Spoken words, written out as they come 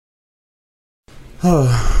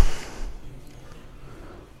Welcome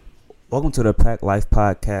to the Pack Life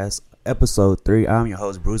Podcast, Episode 3. I'm your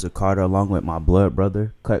host, Bruiser Carter, along with my blood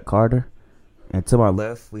brother, Cut Carter. And to my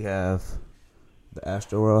left, we have the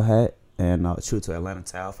Astro World hat and true to Atlanta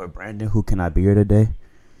towel for Brandon, who cannot be here today.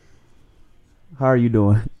 How are you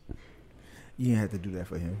doing? You didn't have to do that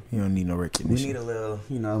for him. He don't need no recognition. We need a little,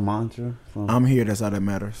 mantra. I'm here. That's all that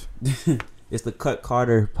matters. It's the Cut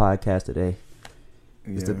Carter podcast today.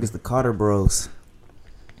 It's the Carter Bros.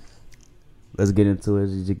 Let's get into it.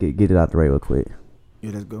 Just get it out the way real quick.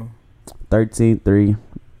 Yeah, let's go. 13-3,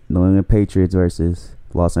 New England Patriots versus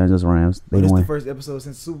Los Angeles Rams. This is the first episode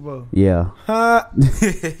since the Super Bowl. Yeah.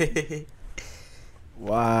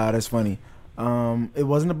 Wow, that's funny. It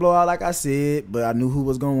wasn't a blowout like I said, but I knew who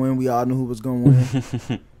was going to win. We all knew who was going to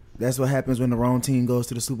win. That's what happens when the wrong team goes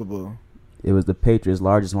to the Super Bowl. It was the Patriots'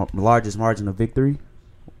 largest margin of victory,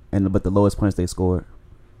 but the lowest points they scored.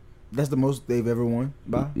 That's the most they've ever won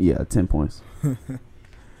by? Yeah, 10 points.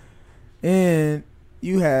 And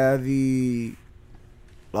you have the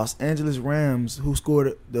Los Angeles Rams, who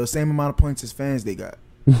scored the same amount of points as fans they got.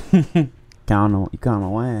 Count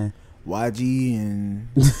on one. YG and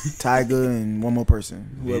Tiger and one more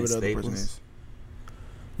person, whoever the other person is.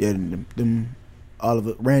 Yeah, them all of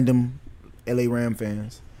it, random LA Ram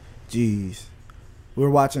fans. Jeez. We're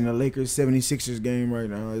watching the Lakers 76ers game right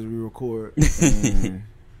now as we record.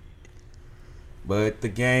 But the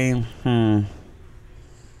game,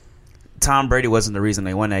 Tom Brady wasn't the reason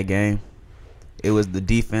they won that game. It was the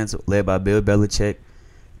defense led by Bill Belichick.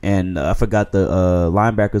 And I forgot the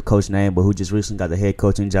linebackers coach name, but who just recently got the head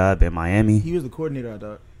coaching job in Miami. He was the coordinator, I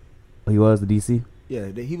thought. Oh, he was the DC? Yeah,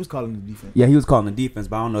 he was calling the defense. Yeah, he was calling the defense,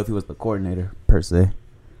 but I don't know if he was the coordinator per se.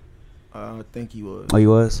 I think he was. Oh, he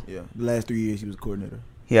was? Yeah, the last 3 years he was coordinator.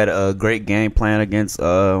 He had a great game plan against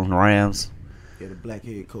the Rams. Yeah, the black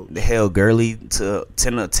head coach. They held Gurley to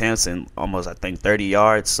 10 attempts and almost, 30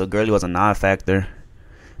 yards. So Gurley was a non-factor.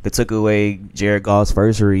 They took away Jared Goff's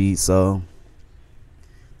first read, so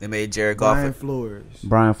they made Jared Goff.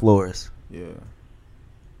 Brian Flores. Yeah.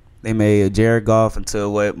 They made Jared Goff into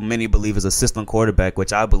what many believe is a system quarterback,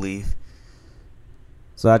 which I believe.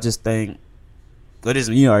 So I just think,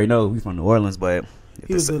 you already know we from New Orleans, but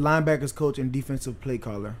he was the linebackers coach and defensive play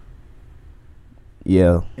caller.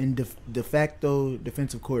 Yeah. And de facto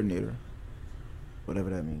defensive coordinator.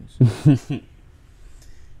 Whatever that means.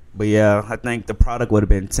 But yeah, I think the product would have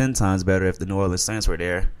been 10 times better if the New Orleans Saints were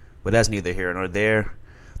there. But that's neither here nor there.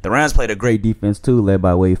 The Rams played a great defense too, led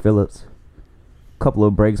by Wade Phillips. Couple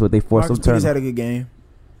of breaks, but they forced some turnovers. Had a good game.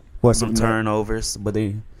 Forced some turnovers, but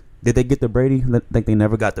did they get the Brady? I think they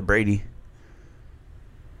never got the Brady.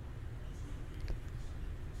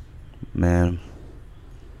 Man,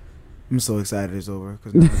 I'm so excited it's over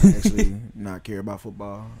because now I can actually not care about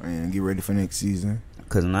football and get ready for next season.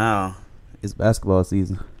 Because now it's basketball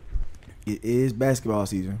season. It is basketball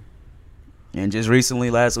season. And just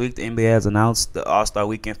recently, last week, the NBA has announced the All-Star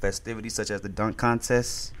Weekend festivities, such as the dunk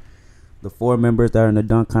contest. The 4 members that are in the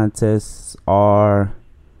dunk contest are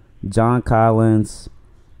John Collins,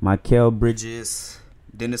 Mikal Bridges,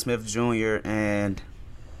 Dennis Smith Jr., and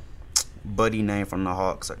buddy name from the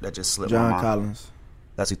Hawks that just slipped my mind. John Collins.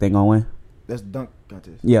 That's who think gonna win? That's the dunk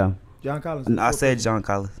contest. Yeah. John Collins. I said John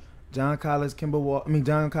Collins. John Collins,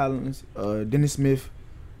 John Collins, Dennis Smith,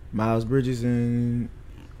 Miles Bridges, and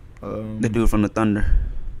the dude from the Thunder.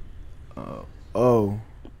 Hamidou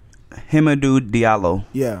Diallo.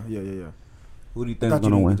 Yeah. Who do you think is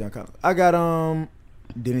gonna win? John Collins. I got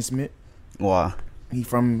Dennis Smith. Why? He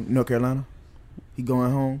from North Carolina. He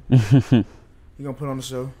going home. He gonna put on the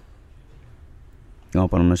show. Gonna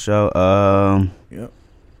put on the show. Yep.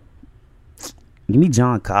 Give me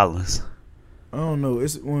John Collins. I don't know.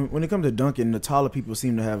 It's when it comes to dunking, the taller people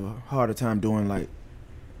seem to have a harder time doing like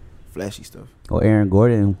flashy stuff. Well, Aaron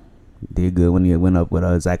Gordon did good when he went up with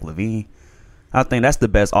Zach LaVine. I think that's the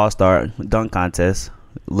best All-Star dunk contest.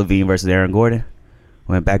 LaVine versus Aaron Gordon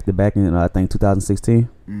went back to back in I think 2016.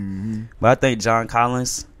 Mm-hmm. But I think John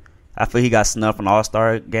Collins, I feel he got snubbed from the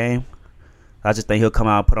All-Star game. I just think he'll come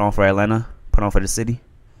out and put on for Atlanta, put on for the city.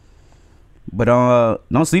 But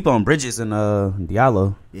don't sleep on Bridges and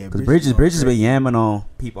Diallo. Yeah, because Bridges been yamming on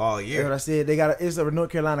people all year. Yeah, what I said, it's a North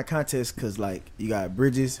Carolina contest because like you got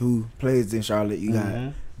Bridges who plays in Charlotte, you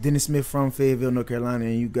got Dennis Smith from Fayetteville, North Carolina,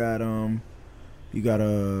 and you got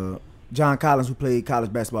John Collins who played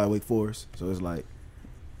college basketball at Wake Forest. So it's like,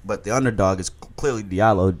 but the underdog is clearly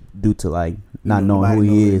Diallo due to like not knowing who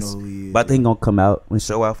he is. But I think he's gonna come out and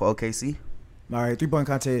show out for OKC. All right, 3-point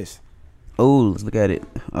contest. Oh, let's look at it.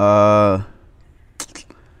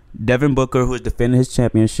 Devin Booker, who is defending his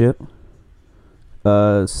championship.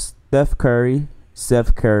 Steph Curry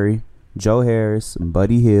Seth Curry, Joe Harris,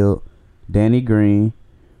 Buddy Hield, Danny Green,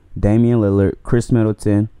 Damian Lillard, Chris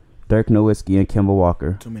Middleton, Dirk Nowitzki, and Kemba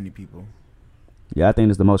Walker. Too many people. Yeah, I think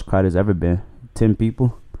it's the most crowded it's ever been. 10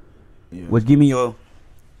 people. Yeah. Well, give me your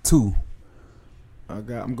 2.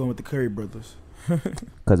 I'm going with the Curry brothers.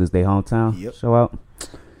 Because it's their hometown. Yep. Show out.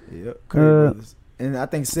 Yep. Curry brothers. And I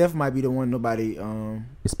think Seth might be the one nobody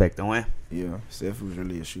expect to win. Yeah, Seth was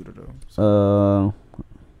really a shooter though. So.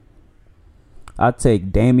 I'll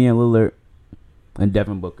take Damian Lillard and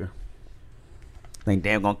Devin Booker. I think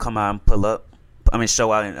Dame gonna come out and pull up.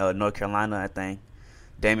 Show out in North Carolina. I think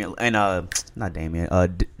Devin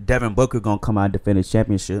Booker gonna come out and defend his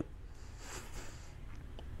championship.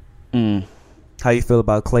 How you feel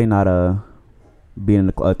about Klay not being in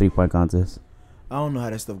the 3-point contest? I don't know how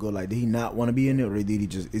that stuff go. Like, did he not want to be in it, or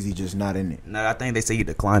is he just not in it? No, I think they say he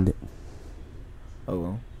declined it. Oh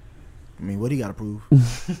well. What he got to prove?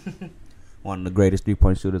 One of the greatest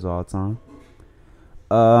 3-point shooters of all time.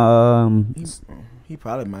 He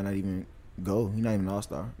probably might not even go. He's not even an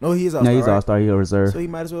all-star. No, he is all-star. No, he's all-star. He's a reserve. So he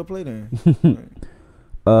might as well play then.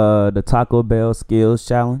 The Taco Bell Skills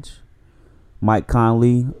Challenge. Mike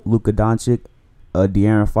Conley, Luka Doncic,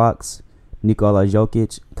 De'Aaron Fox, Nikola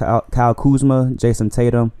Jokic, Kyle Kuzma, Jason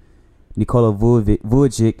Tatum, Nikola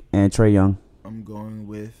Vujic, and Trae Young. I'm going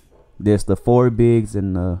with... There's the 4 bigs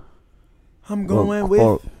and the... I'm going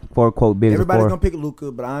with... Four quote bigs. Everybody's going to pick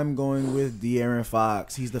Luka, but I'm going with De'Aaron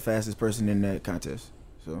Fox. He's the fastest person in that contest.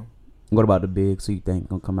 So... What about the bigs? Who you think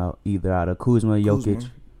going to come out either out of Kuzma, Jokic?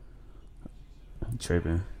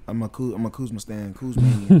 Tripping. I'm a Kuzma stan.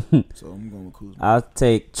 Kuzma. So I'm going with Kuzma. I'll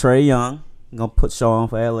take Trae Young. I'm going to put show on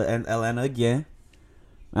for Atlanta again.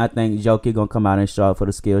 I think Jokic going to come out and show up for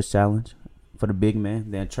the skills challenge for the big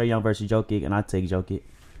man. Then Trae Young versus Jokic, and I take Jokic.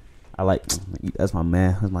 That's my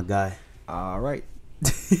man. That's my guy. All right.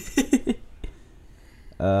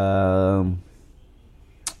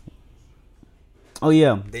 Oh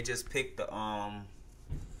yeah, they just picked the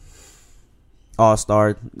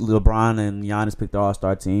All-Star. LeBron and Giannis picked the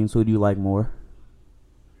All-Star teams. Who do you like more?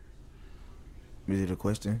 Is it a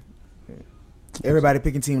question? Everybody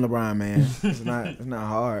picking Team LeBron, man. It's not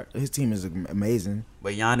hard. His team is amazing.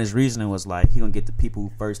 But Giannis' reasoning was he gonna get the people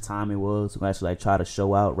who first time it was who actually try to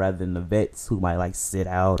show out rather than the vets who might sit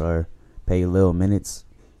out or pay little minutes.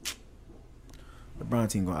 LeBron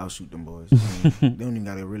team gonna outshoot them boys. They don't even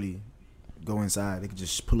gotta really go inside. They can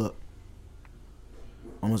just pull up.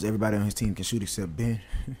 Almost everybody on his team can shoot except Ben.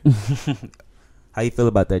 How you feel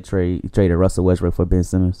about that trade? You traded Russell Westbrook for Ben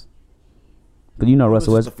Simmons. But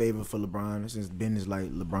Russell Westbrook. It's a favor for LeBron since Ben is like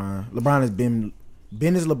LeBron. LeBron is Ben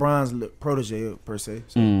is LeBron's protege per se.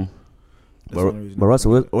 So but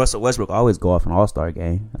Russell Westbrook always go off an All-Star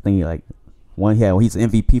game. I think he's an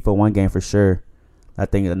MVP for one game for sure. I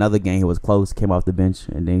think another game he was close, came off the bench,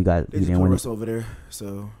 and then he didn't win. Russell over there,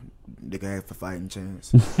 so they can have a fighting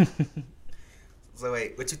chance. So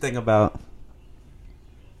wait, what you think about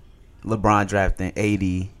LeBron drafting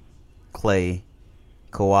AD, Klay,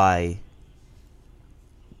 Kawhi,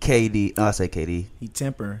 KD? I say KD. He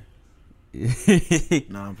temper.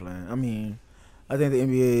 Nah, I'm playing. I think the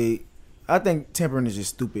NBA. I think tempering is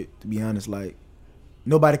just stupid. To be honest,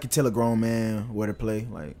 nobody can tell a grown man where to play.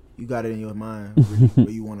 You got it in your mind where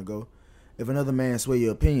you want to go. If another man sway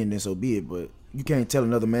your opinion, then so be it. But you can't tell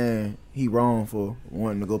another man he wrong for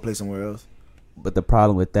wanting to go play somewhere else. But the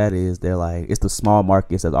problem with that is it's the small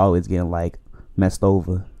markets that's always getting messed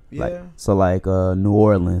over. Yeah. New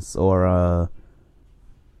Orleans or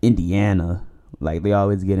Indiana, they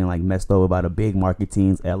always getting messed over by the big market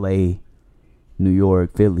teams, LA, New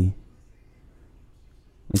York, Philly.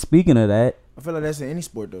 And speaking of that, I feel like that's in any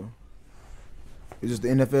sport though. It's just the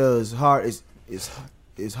NFL is hard.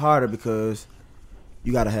 It's harder because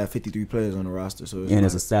you got to have 53 players on the roster. So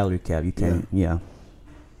it's a salary cap. You can't. Yeah.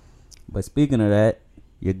 But speaking of that,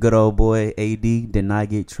 your good old boy AD did not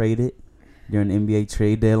get traded during the NBA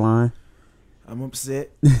trade deadline. I'm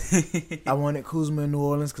upset. I wanted Kuzma in New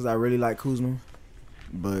Orleans because I really like Kuzma.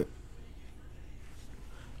 But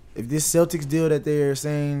if this Celtics deal that they're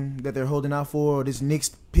saying that they're holding out for, or this Knicks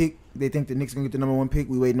pick, they think the Knicks going to get the number 1 pick.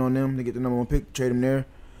 We waiting on them to get the number 1 pick, trade them there.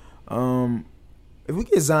 If we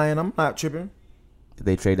get Zion, I'm not tripping. Did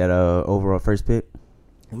they trade that overall first pick?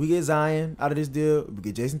 If we get Zion out of this deal, if we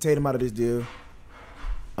get Jason Tatum out of this deal,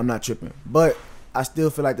 I'm not tripping. But I still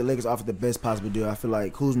feel like the Lakers offered the best possible deal. I feel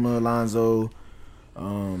like Kuzma, Lonzo,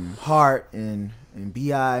 Hart, and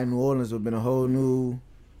B.I. in New Orleans would have been a whole new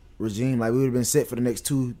regime. We would have been set for the next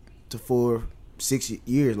 2 to 4, 6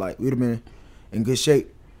 years. We would have been in good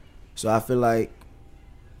shape. So I feel like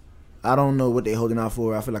I don't know what they're holding out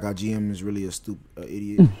for. I feel like our GM is really a stupid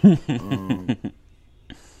idiot.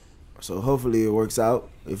 So hopefully it works out.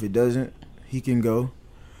 If it doesn't, he can go,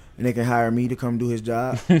 and they can hire me to come do his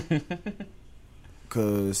job.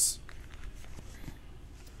 Cause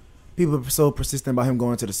people are so persistent about him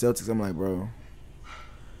going to the Celtics. I'm like, bro,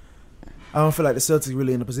 I don't feel like the Celtics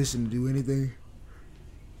really in a position to do anything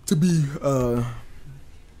to beat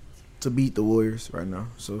the Warriors right now.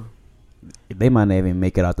 So they might not even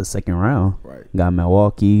make it out the second round. Right. Got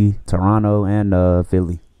Milwaukee, Toronto, and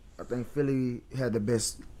Philly. I think Philly had the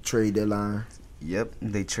best trade deadline. Yep,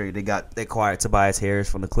 they acquired Tobias Harris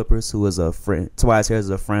from the Clippers, who was Tobias Harris is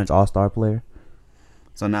a French All-Star player.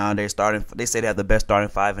 So now they say they have the best starting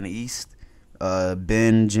five in the East.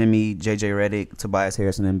 Ben, Jimmy, JJ Redick, Tobias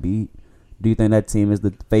Harris, and Embiid. Do you think that team is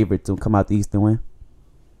the favorite to come out the East and win?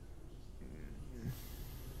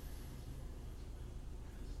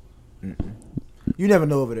 You never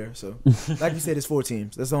know over there. So, like you said, it's 4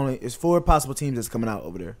 teams. It's 4 possible teams that's coming out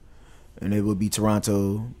over there, and it will be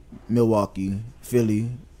Toronto, Milwaukee, Philly,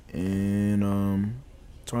 and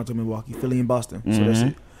Toronto, Milwaukee, Philly, and Boston. So that's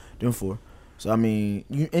it. Them 4. So I mean,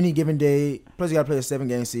 any given day. Plus, you got to play a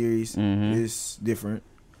 7-game series. It's different.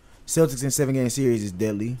 Celtics in 7-game series is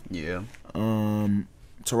deadly. Yeah.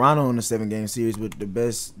 Toronto in the 7-game series with the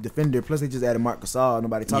best defender. Plus, they just added Marc Gasol.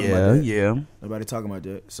 Nobody talking about that. Yeah. Nobody talking about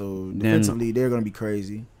that. So defensively, they're gonna be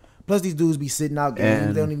crazy. Plus, these dudes be sitting out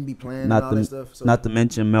games. They don't even be playing and all that stuff. So. Not to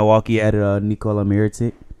mention, Milwaukee added Nikola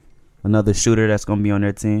Mirotic, another shooter that's gonna be on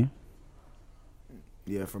their team.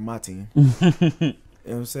 Yeah, from my team. You know what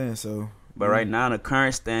I'm saying? So. But right now, the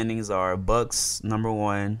current standings are Bucks number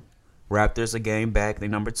 1, Raptors a game back. They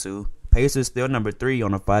number 2. Pacers still number 3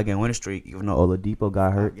 on a 5-game winning streak, even though Oladipo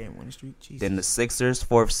got hurt. 5-game winning streak? Jesus. Then the Sixers,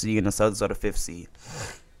 4th seed, and the Celtics are the 5th seed.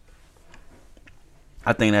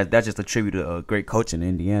 I think that's just a tribute to great coaching in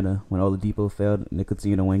Indiana. When Oladipo failed, they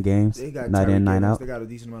continue to win games. They got night in, night out. They got a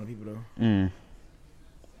decent amount of people, though.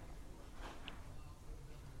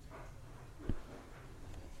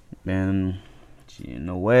 And in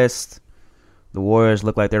the West, the Warriors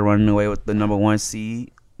look like they're running away with the number 1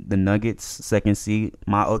 seed. The Nuggets, 2nd seed.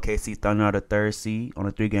 My OKC Thunder are the 3rd seed on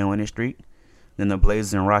a 3-game winning streak. Then the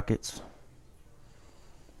Blazers and Rockets.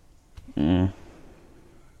 Yeah,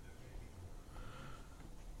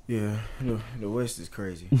 the West is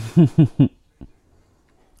crazy.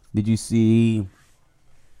 Did you see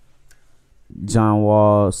John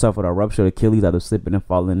Wall suffered a ruptured Achilles after slipping and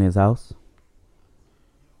falling in his house?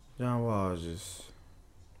 John Wall is just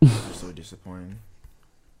so disappointing.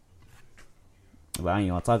 But I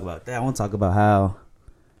ain't want to talk about that. I want to talk about how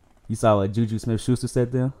you saw what Juju Smith-Schuster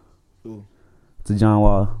said there. Who? To John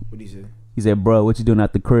Wall. What did he say? He said, "Bro, what you doing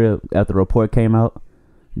at the crib?" After the report came out,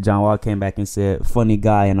 John Wall came back and said, "Funny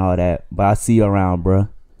guy and all that, but I see you around, bro."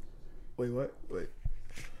 Wait, what? Wait.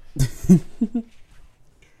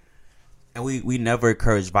 And we never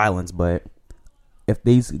encourage violence, but if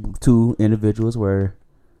these 2 individuals were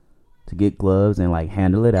to get gloves and like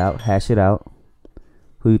handle it out, hash it out,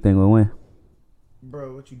 who do you think will win?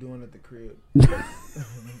 Bro, what you doing at the crib?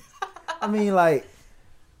 I mean, like,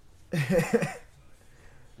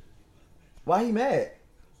 why he mad?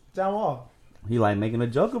 John Wall. He like making a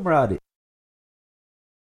joke about it.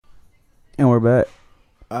 And we're back.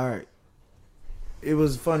 All right. It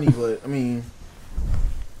was funny, but I mean,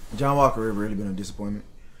 John Wall career really been a disappointment.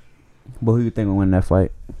 But who do you think will win that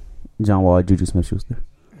fight? John Wall or Juju Smith-Schuster?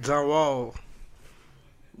 John Wall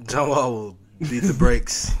will beat the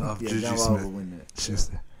brakes of Juju John Wall will win that.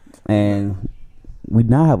 Schuster. And we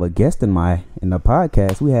now have a guest in the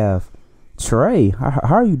podcast. We have Trey. How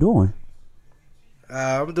are you doing?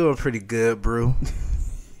 I'm doing pretty good, bro.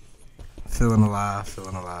 Feeling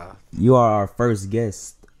alive. You are our first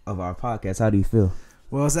guest of our podcast. How do you feel?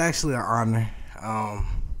 Well, it's actually an honor.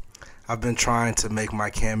 I've been trying to make my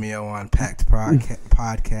cameo on Packed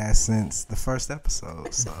Podcast since the first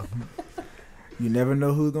episode. So you never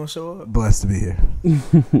know who's gonna show up. Blessed to be here.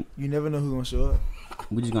 You never know who's gonna show up.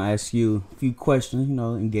 We're just gonna ask you a few questions.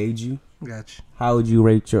 Engage you. Gotcha. How would you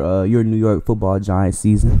rate your New York Football Giants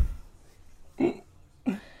season?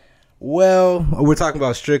 Well, we're talking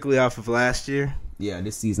about strictly off of last year. Yeah,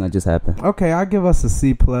 this season that just happened. Okay, I'll give us a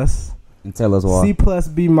C+. And tell us why. C+,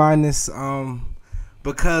 B-.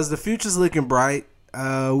 Because the future's looking bright.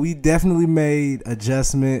 We definitely made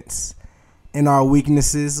adjustments in our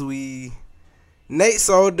weaknesses. Nate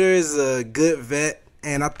Solder is a good vet,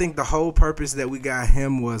 and I think the whole purpose that we got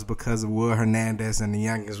him was because of Will Hernandez and the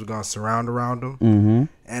youngins were going to surround around him. Mm-hmm.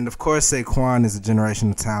 And, of course, Saquon is a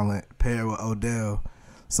generational talent paired with Odell.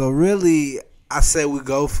 So, really, I say we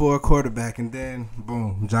go for a quarterback, and then,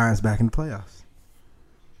 boom, Giants back in the playoffs.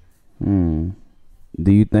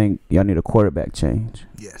 Do you think y'all need a quarterback change?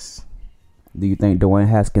 Yes. Do you think Dwayne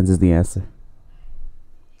Haskins is the answer?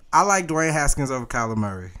 I like Dwayne Haskins over Kyler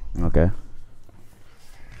Murray. Okay.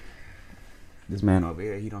 This man over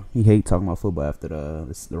here, he hate talking about football after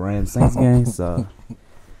the Rams Saints game. So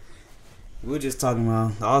we're just talking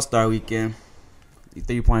about the All-Star weekend, the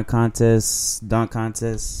 3-point contest, dunk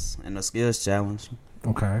contest, and the skills challenge.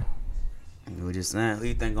 Okay. We were just saying, who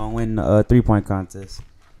you think gonna win the 3-point contest?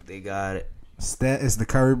 They got it. It's the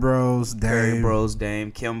Curry Bros, Dame.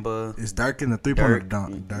 Kemba. It's Dirk in the 3-pointer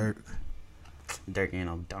dunk. Dirk ain't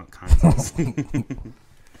no dunk contest.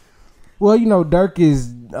 Well, you know, Dirk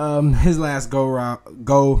is his last go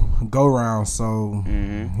round, so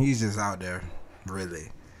he's just out there,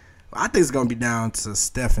 really. I think it's gonna be down to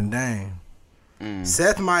Steph and Dame.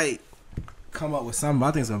 Seth might come up with something, but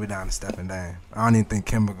I think it's gonna be down to Steph and Dame. I don't even think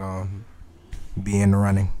Kemba gonna be in the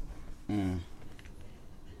running.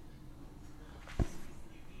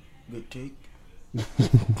 Good take.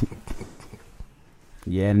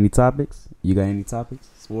 Yeah, any topics? You got any topics?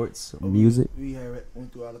 Sports, music? We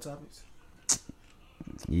went through all the topics.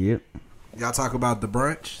 Yep. Y'all talk about the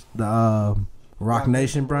brunch, the Rock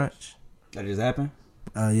Nation brunch. That just happened?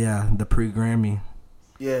 Yeah, the pre-Grammy.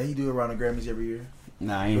 Yeah, he do it around the Grammys every year.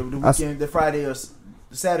 Nah, The weekend, the Friday or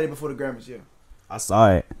the Saturday before the Grammys. Yeah. I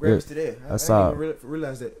saw it. Grammys today. I saw I didn't even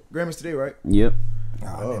realize that. Grammys today, right? Yep.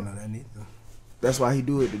 I didn't know that neither. That's why he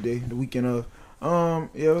do it today, the weekend of. Yeah,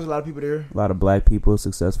 there was a lot of people there. A lot of black people,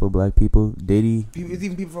 successful black people. Diddy. It's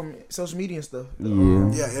even people from social media and stuff. Yeah.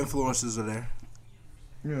 Influencers are there.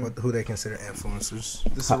 Yeah. Who they consider influencers?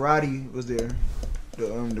 The sorority was there.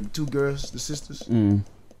 The two girls, the sisters.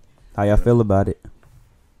 How y'all feel about it?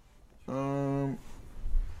 I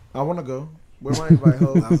want to go. Where my invite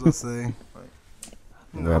ho? I was gonna say.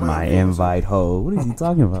 Where my invite ho? What is he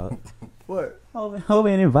talking about? What? Ho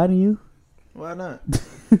ain't inviting you. Why not?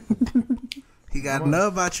 He got to know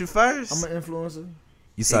about you first. I'm an influencer.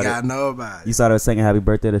 You saw he got to know about it. You saw her singing "Happy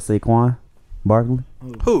Birthday" to Saquon Barkley.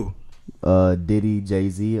 Who? Diddy,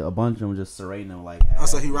 Jay-Z, a bunch of them just serrating him like. Oh,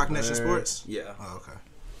 so he Rock Nation Sports? Yeah. Oh,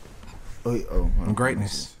 okay.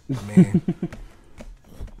 Greatness. I mean.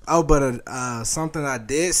 But something I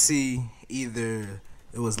did see, either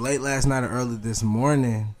it was late last night or early this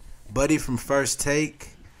morning, Buddy from First Take,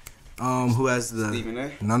 who has the Stephen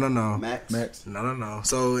A? No. Max. No.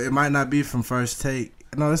 So it might not be from First Take.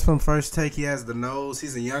 No, it's from First Take. He has the nose.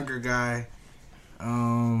 He's a younger guy.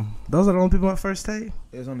 Those are the only people at First Take?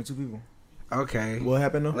 There's only two people. Okay. What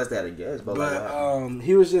happened though? Unless they had a guess, But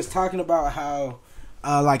he was just talking about how,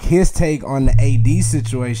 like his take on the AD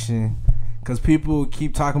situation, because people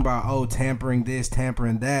keep talking about tampering this,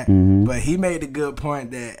 tampering that, but he made a good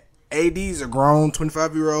point that AD's a grown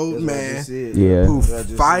 25-year-old man who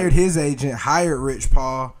fired his agent, hired Rich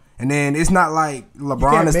Paul, and then it's not like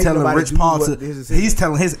LeBron is telling Rich Paul to. He's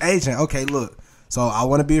telling his agent, okay, look. So I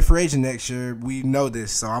want to be a free agent next year. We know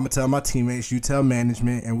this. So I'm going to tell my teammates, you tell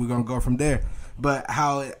management, and we're going to go from there. But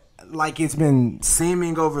how, it's been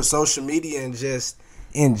seeming over social media and just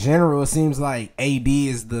in general, it seems like AD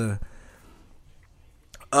is the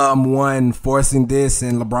one forcing this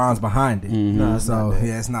and LeBron's behind it. No, it's not that.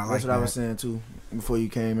 It's not like that. That's what I was saying, too, before you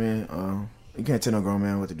came in. You can't tell no grown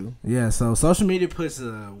man what to do. Yeah, so social media puts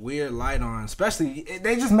a weird light on, especially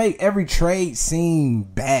they just make every trade seem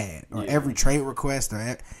bad, or every trade request,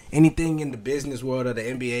 or anything in the business world or the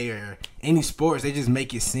NBA or any sports. They just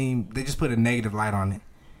make it seem, they just put a negative light on it.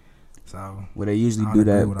 So, well, they usually do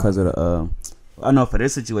that because of the. I know for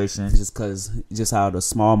this situation, just how the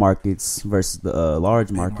small markets versus the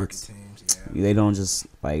large markets, teams, they don't just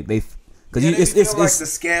they. Cause it's like the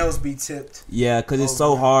scales be tipped. Yeah, because it's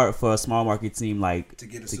so hard for a small market team to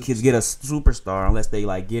get a superstar unless they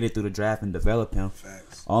get it through the draft and develop him.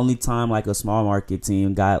 Facts. Only time a small market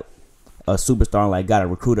team got a superstar and got to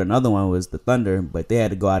recruit another one was the Thunder, but they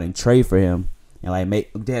had to go out and trade for him and they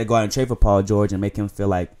had to go out and trade for Paul George and make him feel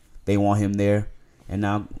like they want him there.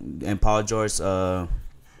 And Paul George signed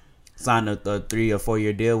a 3 or 4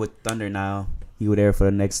 year deal with Thunder now. He was there for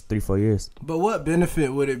the next 3-4 years. But what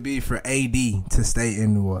benefit would it be for AD to stay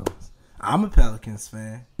in New Orleans? I'm a Pelicans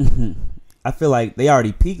fan. I feel like they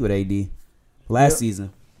already peaked with AD last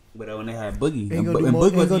season. But when they had Boogie. Ain't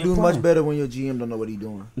gonna do much better when your GM don't know what he's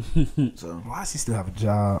doing. So why does he still have a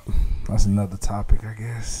job? That's another topic, I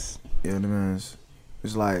guess. Yeah, man.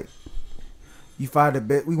 It's like you fired the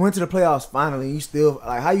best. We went to the playoffs finally. And you still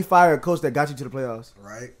how you fire a coach that got you to the playoffs?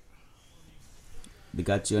 Right. They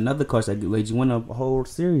got you another coach that made you win a whole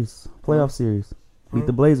series, playoff series. Beat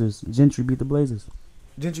the Blazers. Gentry beat the Blazers.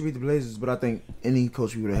 Gentry beat the Blazers, but I think any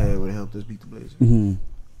coach we would have had would have helped us beat the Blazers. Mm-hmm.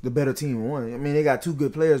 The better team won. I mean, they got two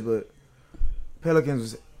good players, but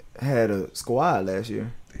Pelicans had a squad last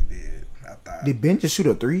year. They did. I thought. Did Ben just shoot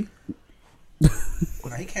a 3?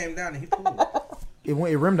 When he came down and he pulled. It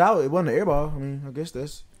rimmed out. It wasn't an air ball. I mean, I guess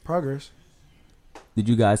that's progress. Did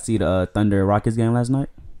you guys see the Thunder Rockets game last night?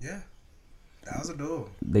 Yeah. That was a duel.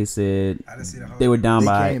 They said I didn't see the whole they were down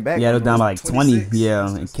by came back. they were down by like 20. 26. Yeah,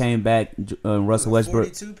 and came back. Russell Westbrook.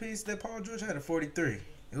 42 piece that Paul George had a 43.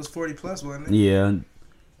 It was 40 plus, wasn't it? Yeah,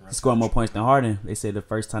 he scored more points than Harden. They said the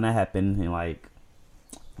first time that happened in like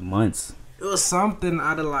months. It was something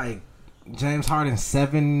out of like James Harden's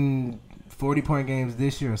 7 40-point games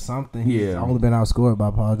this year or something. He's only been outscored by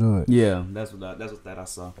Paul George. Yeah, that's what I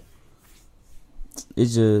saw.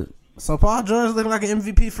 It's just So Paul George looking like an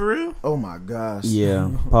MVP for real? Oh my gosh. yeah.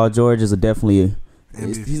 Paul George is definitely.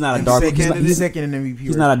 MVP. He's not a dark. He's second in MVP.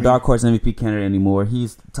 He's not a dark horse MVP candidate anymore.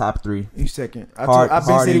 He's top 3. He's second. I Harden.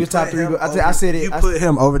 said he was top 3. But I said it. You put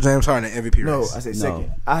him over James Harden in MVP race. No, I said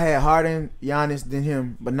second. I had Harden, Giannis, then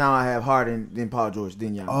him. But now I have Harden, then Paul George,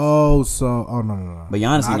 then Giannis. No. But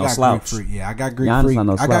Giannis ain't no slouch. Greek freak. Yeah, I got Greek Giannis freak. not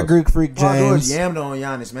no I got slouch. Greek freak Paul George James. yammed on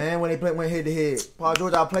Giannis, man. When they went head to head, Paul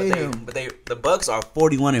George outplayed him. But the Bucks are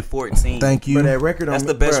 41-14. Thank you. But that record on That's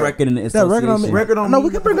the best record in the That record on me. association. Record on No, me,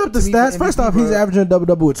 we can bring up the to me, stats. MVP, First off, he's bro. averaging a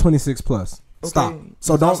double with 26 plus. Stop. Okay.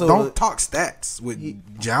 So He's also don't talk stats with It's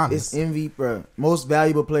Giannis. MVP, bro. Most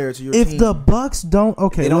valuable player to your If team. the Bucks don't,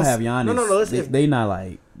 okay, They don't let's- have Giannis. No.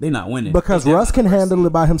 They not winning because They Russ can definitely handle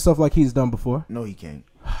it by himself like he's done before. No, he can't.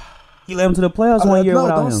 He led them to the playoffs one year no,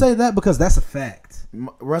 without don't him. say that because that's a fact.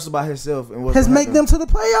 Russell by himself and what's Has gonna make happen? them to the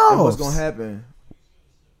playoffs. And what's gonna happen?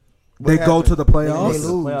 They What go happened? to the They playoffs. lose.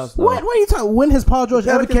 Playoffs, though. What are you talking? When has Paul George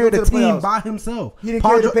The ever Pelicans carried go a to the team playoffs. by himself? He didn't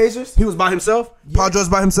Paul carry the George- Pacers? He was by himself. Paul George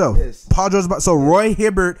by himself. Yes. Paul George by. So Roy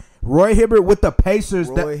Hibbert with the Pacers.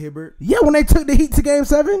 Roy Hibbert. Yeah, when they took the Heat to Game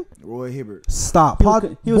 7. Roy Hibbert. Stop.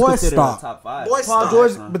 He was Boy, considered stop. a top 5. Boy, Paul stop.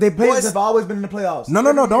 George, but they Pacers Boys- have always been in the playoffs. No.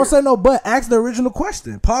 Every Don't year. say no. But ask the original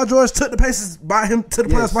question. Paul George took the Pacers by him to the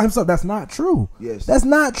playoffs Yes. by himself. That's not true. Yes. That's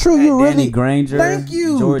not true. Had You Danny really. Granger, Thank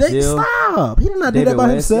you. George Hill, Stop. He did not do David that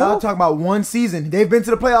by West. Y'all himself. talking about one season. They've been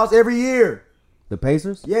to the playoffs every year. The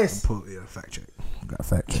Pacers. Yes. Fact check. Got to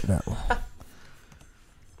fact check that one.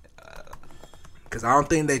 Because I don't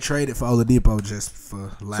think they traded for Oladipo just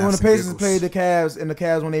for laughs. So when the and Pacers giggles. played the Cavs and the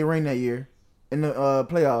Cavs when they ring that year in the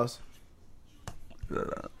playoffs,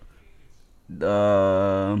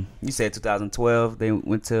 You said 2012. They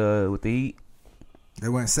went to with the Heat. They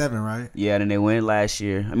went 7, right? Yeah, then they went last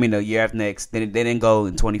year. I mean, the year after next. Then they didn't go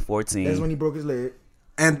in 2014. that's when he broke his leg.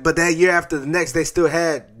 But that year after the next, they still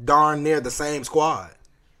had darn near the same squad.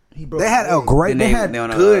 He broke They had his a leg. great. Then They had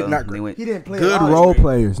went on, good, not they great, went- He didn't play good at all. role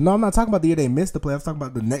players. No, I'm not talking about the year they missed the playoffs. I'm talking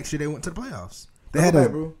about the next year they went to the playoffs. They had Go a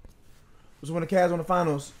back, bro. It was when the Cavs won the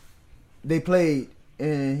finals. They played,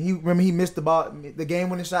 and he missed the ball, the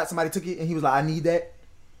game-winning shot. Somebody took it, and he was like, "I need that."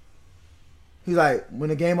 He's like, "When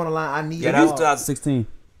the game on the line, I need." Yeah, the that was ball." 2016.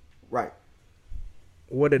 Right.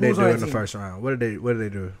 What did Who they was do on in that the team? first round? What did they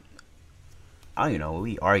do? I don't even know.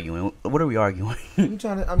 We arguing. What are we arguing?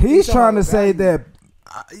 He's trying to say that.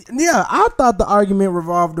 Yeah, I thought the argument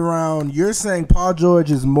revolved around you're saying Paul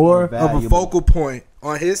George is more of a valuable. focal point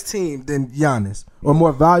on his team than Giannis, or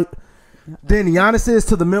more value than Giannis is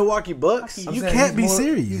to the Milwaukee Bucks. I'm You saying can't be he's more-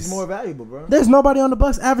 serious. He's more valuable, bro. There's nobody on the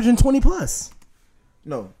Bucks averaging 20 plus.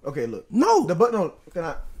 No. Okay, look. No. No. Can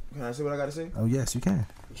I say what I gotta say? Oh yes, you can.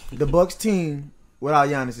 The Bucks team without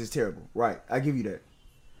Giannis is terrible. Right. I give you that.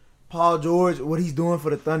 Paul George, what he's doing for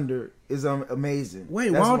the Thunder is amazing. Wait,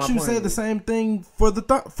 That's why what don't my you point say is. the same thing for the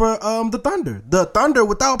Thunder? The Thunder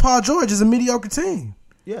without Paul George is a mediocre team.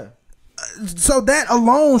 Yeah. So that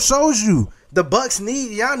alone shows you the Bucks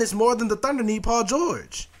need Giannis more than the Thunder need Paul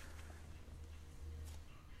George.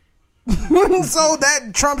 So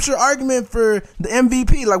that trumps your argument for the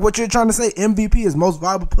MVP. Like what you're trying to say, MVP is most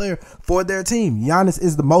valuable player for their team. Giannis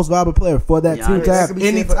is the most valuable player for that team Giannis- to That have could be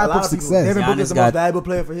any said for a type lot of people. success. Devin Booker Giannis is the got- most valuable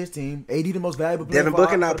player for his team. AD the most valuable player. Devin for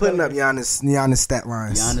Booker our- not for the putting up Pelicans. Giannis stat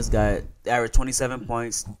lines. Giannis got averaged 27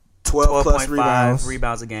 points, 12 plus 12.5 rebounds,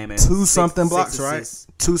 rebounds a game, and 2 six- something six blocks, right? assists.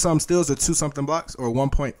 2 something steals or 2 something blocks, or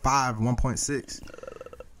 1.5, 1.6.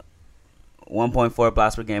 1.4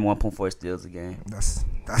 blocks per game, 1.4 steals a game,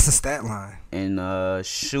 That's a stat line. and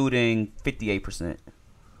shooting 58%.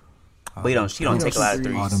 But he don't take a lot of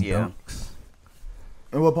All threes. them Yeah, dunks.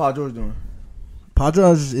 And what Paul George doing? Paul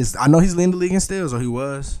George is. I know he's leading the league in steals, or he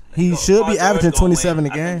was. He should Paul be George averaging gonna 27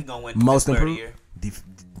 win. a I think game. he gonna win Most Defensive Player of the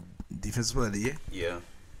improved. Defensive player of the year. Yeah.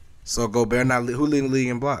 So Gobert not who leading the league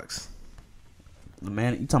in blocks?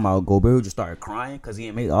 Man, you talking about Gobert who just started crying because he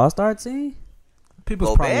didn't make the All-Star team?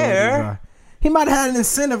 People's Gobert. probably he might have had an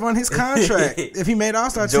incentive on his contract if he made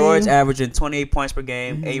All-Star team. George averaging 28 points per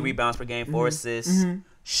game, 8 rebounds per game, 4 assists,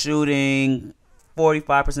 shooting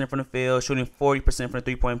 45% from the field, shooting 40% from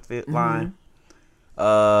the 3-point line.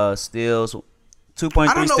 Steals,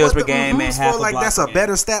 2.3 steals per game, and half a block. That's a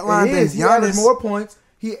better stat line than Giannis. He averaged more points.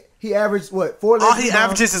 He averaged what? 4. All he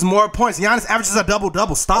averages is more points. Giannis averages a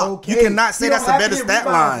double-double. Stop. Okay. You cannot say that's a better stat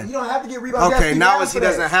line. You don't have to get rebounds. Okay, now he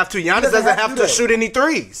doesn't have to. Giannis doesn't have to shoot any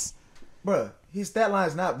threes. Bruh, his stat line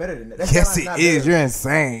is not better than that. Yes, it is. You're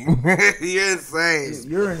insane. You're insane.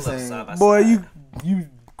 You're insane. Boy, you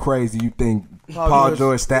crazy. You think Paul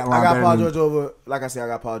George stat line better? I got Paul George over. Like I said, I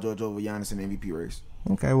got Paul George over Giannis in the MVP race.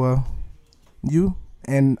 Okay, well, you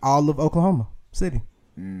and all of Oklahoma City.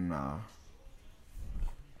 Nah.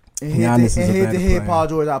 And head-to-head, Paul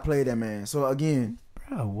George outplayed that man. So again,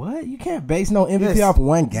 bro, what? You can't base no MVP off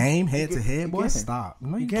one game head-to-head. Boy, stop.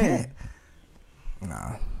 No, you can't.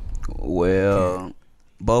 Nah. Well,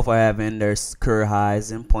 both are having their career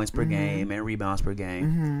highs in points per game and rebounds per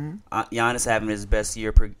game. Giannis having his best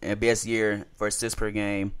year for assists per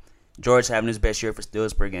game. George having his best year for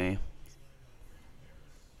steals per game.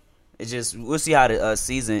 It's just we'll see how the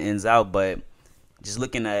season ends out, but just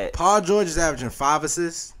looking at Paul George is averaging 5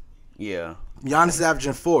 assists. Yeah. Giannis is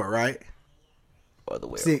averaging 4, right? Or the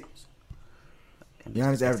way 6.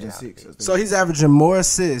 Giannis averaging 6. So he's averaging more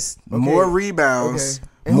assists, more rebounds,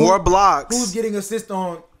 more blocks. Who's getting assists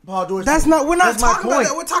on Paul George? We're not talking about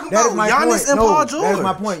that. We're talking about Giannis and Paul George. That's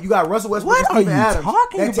my point. You got Russell Westbrook and Steven Adams.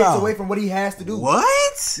 That takes away from what he has to do.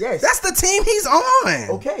 What? Yes. That's the team he's on.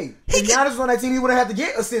 Okay. If Giannis was on that team, he wouldn't have to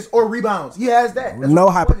get assists or rebounds. He has that. No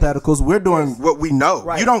hypotheticals. We're doing what we know.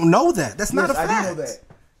 Right. You don't know that. That's not a fact. I do know that.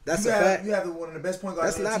 That's a fact. You have one of the best point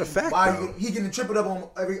guards. That's not a fact. Why he getting triple up on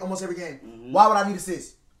almost every game? Why would I need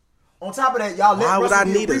assists? On top of that, y'all let Russell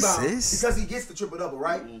get the rebounds because he gets the triple double,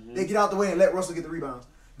 right? They get out the way and let Russell get the rebounds.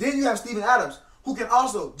 Then you have Steven Adams, who can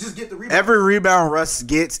also just get the rebound. Every rebound Russ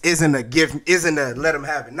gets isn't a gift, isn't a let him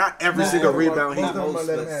have it. Not every single rebound he gets.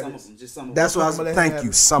 That's what I was. Thank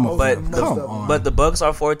you. Some of them. But the Bucks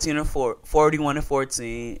are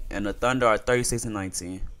 41-14, and the Thunder are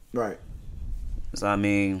 36-19. Right. So I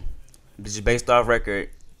mean, just based off record,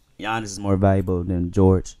 Giannis is more valuable than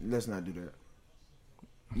George. Let's not do that.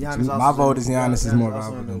 My vote is Giannis is more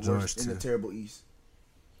valuable than George too. In the terrible East.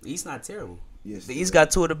 The East not terrible. Yes. The East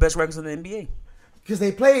got 2 of the best records in the NBA. Because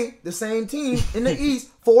they played the same team in the East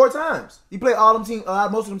 4 times. You play all them teams,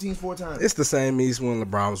 most of them teams 4 times. It's the same East when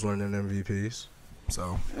LeBron was winning MVPs.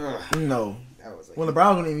 So no, when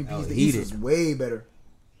LeBron was winning MVPs, the East was way better.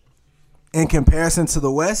 In comparison to the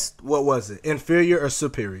West, what was it? Inferior or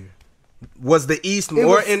superior? Was the East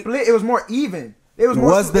more split? It was more even.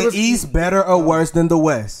 Was the East better or worse than the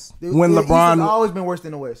West? When the LeBron East has always been worse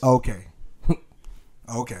than the West. Okay.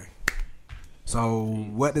 Okay. So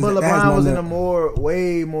what does but that LeBron was in a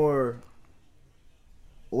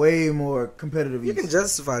way more competitive. You can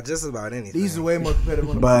justify just about anything. These are way more competitive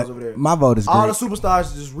than but over there. My vote is all great. the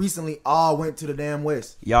superstars just recently all went to the damn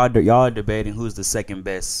West. Y'all are debating who's the second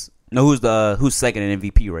best. No, who's second in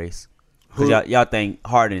MVP race? Because y'all think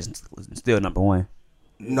Harden is still number 1.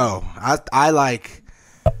 No, Harden.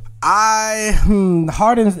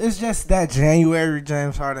 It's just that January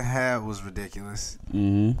James Harden had was ridiculous.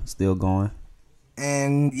 Still going.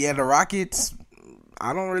 And yeah, the Rockets,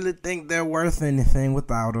 I don't really think they're worth anything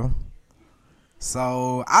without him.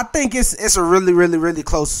 So I think it's a really, really, really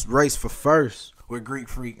close race for first with Greek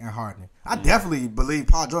Freak and Harden. I definitely believe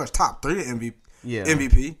Paul George top 3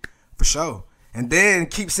 MVP for sure. And then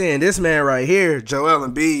keep saying this man right here, Joel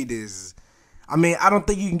Embiid is. I mean, I don't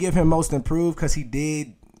think you can give him most improved because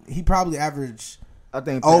he probably averaged. I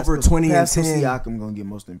think over 20 and 10. Siakam gonna get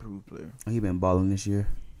most improved player. He been balling this year.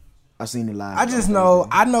 I seen it live. I just know.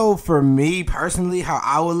 I know for me personally, how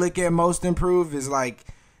I would look at most improved is like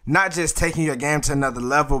not just taking your game to another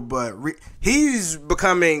level, but he's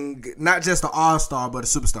becoming not just an all-star but a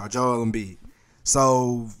superstar. Joel Embiid.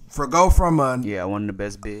 So go from one of the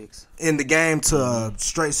best bigs in the game to a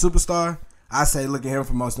straight superstar. I say look at him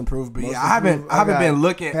for most improved, but I haven't been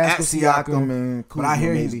looking at Siakam, and Kuzma, but I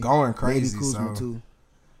hear he's going crazy. Kuzma too.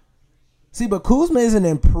 See, but Kuzma isn't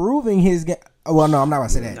improving his game. Well, no, I'm not gonna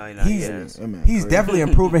say that. No, he's definitely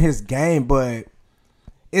improving his game, but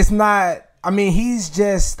it's not. I mean, he's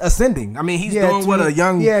just ascending. I mean, he's doing what a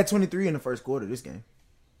young. He had 23 in the first quarter this game.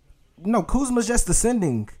 No, Kuzma's just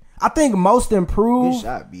ascending. I think most improved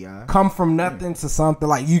come from nothing to something.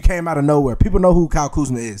 Like you came out of nowhere. People know who Kyle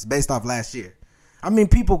Kuzma is based off last year. I mean,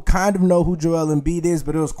 people kind of know who Joel Embiid is,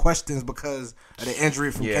 but it was questions because of the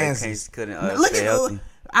injury from Kansas.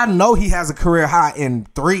 I know he has a career high in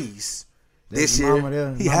threes this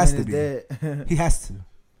year. He has to be. He has to.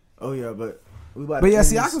 Oh yeah, but But yeah,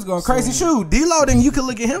 Siakam's going crazy. Shoot, D-Lo, then you can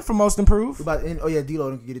look at him for most improved. We about to end,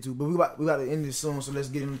 D-Lo can get it too. But we about to end this soon, so let's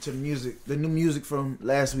get into the music. The new music from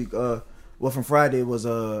last week, from Friday was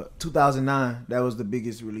 2009. That was the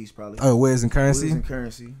biggest release probably. Oh, Wiz and Currency? Wiz and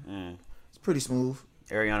Currency. It's pretty smooth.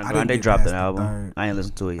 Ariana Grande dropped an album. I ain't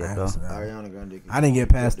listened to it yet though. Ariana Grande. I didn't get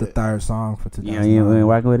past the third song for 2009. Yeah, you ain't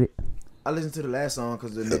rocking with it? I listened to the last song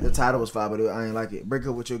because the title was fire, but I ain't like it. Break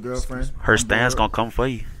Up With Your Girlfriend. Her stance gonna come for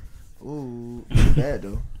you. Ooh, bad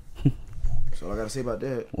though. That's all I gotta say about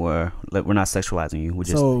that. We're not sexualizing you. We're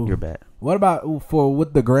just you're bad. What about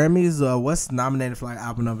with the Grammys? What's nominated for like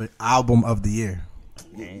album of the year?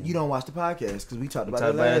 You don't watch the podcast because we talked about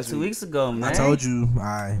it last 2 weeks ago, man. I told you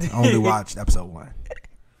I only watched episode 1.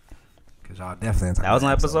 Cause y'all definitely that was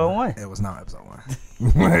on episode 1. It was not episode 1.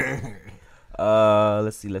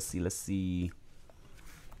 Let's see.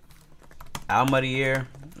 Album of the year.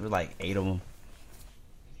 There was like 8 of them.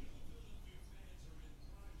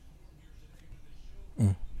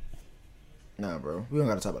 Nah, bro. We don't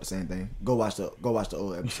gotta talk about the same thing. Go watch the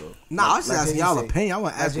old episode. Nah, I was just asking y'all opinion. I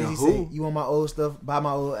want to ask you who. You want my old stuff? Buy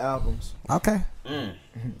my old albums. Okay.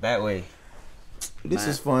 That way. This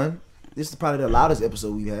is fun. This is probably the loudest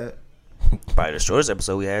episode we've had. Probably the shortest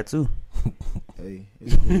episode we had too. Hey,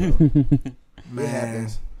 it's cool, man. It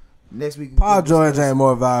happens. Next week, Paul George ain't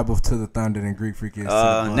more valuable to the Thunder than Greek Freak is.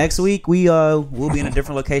 Next week we'll be in a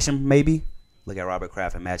different location. Maybe look at Robert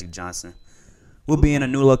Kraft and Magic Johnson. We'll be in a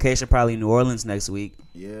new location, probably New Orleans next week.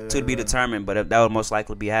 Yeah. To be determined, but that would most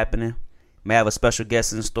likely be happening. May have a special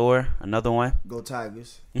guest in store, another one. Go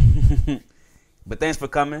Tigers. But thanks for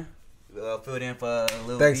coming. Filled in for a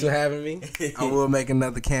little Thanks for having me. I will make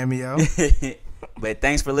another cameo. But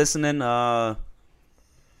thanks for listening. Yeah,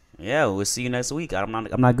 we'll see you next week. I'm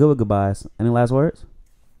not good with goodbyes. Any last words?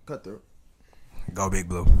 Cutthroat. Go Big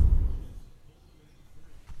Blue.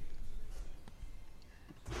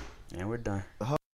 And we're done.